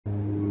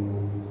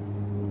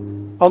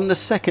On the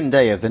second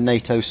day of the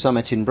NATO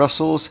summit in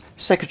Brussels,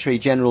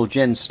 Secretary-General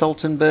Jens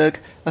Stoltenberg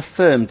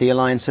affirmed the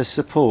alliance's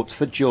support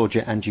for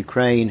Georgia and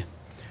Ukraine.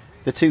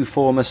 The two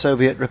former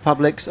Soviet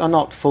republics are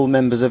not full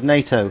members of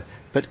NATO,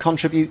 but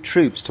contribute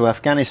troops to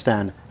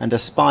Afghanistan and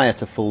aspire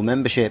to full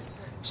membership.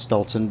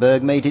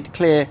 Stoltenberg made it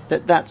clear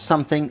that that's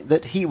something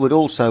that he would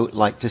also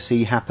like to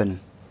see happen.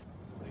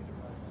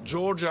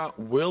 Georgia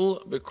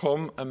will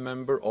become a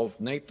member of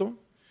NATO.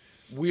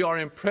 We are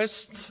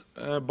impressed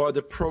by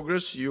the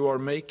progress you are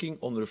making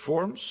on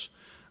reforms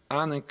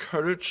and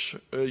encourage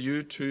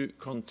you to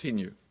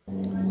continue.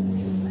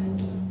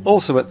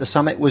 Also at the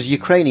summit was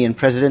Ukrainian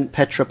President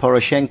Petro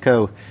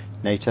Poroshenko.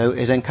 NATO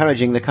is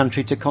encouraging the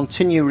country to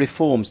continue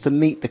reforms to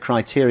meet the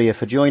criteria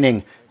for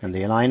joining, and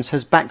the alliance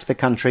has backed the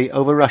country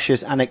over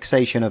Russia's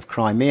annexation of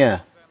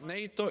Crimea.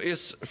 NATO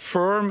is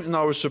firm in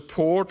our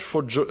support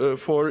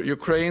for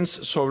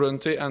Ukraine's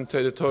sovereignty and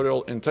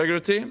territorial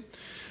integrity,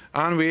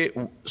 and we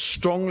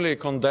strongly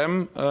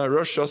condemn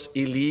Russia's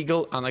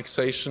illegal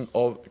annexation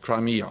of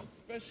Crimea.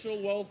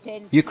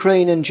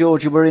 Ukraine and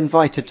Georgia were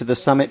invited to the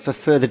summit for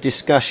further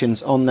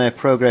discussions on their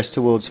progress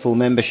towards full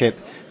membership.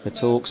 The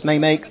talks may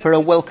make for a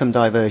welcome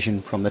diversion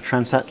from the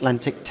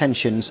transatlantic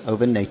tensions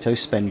over NATO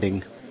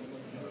spending.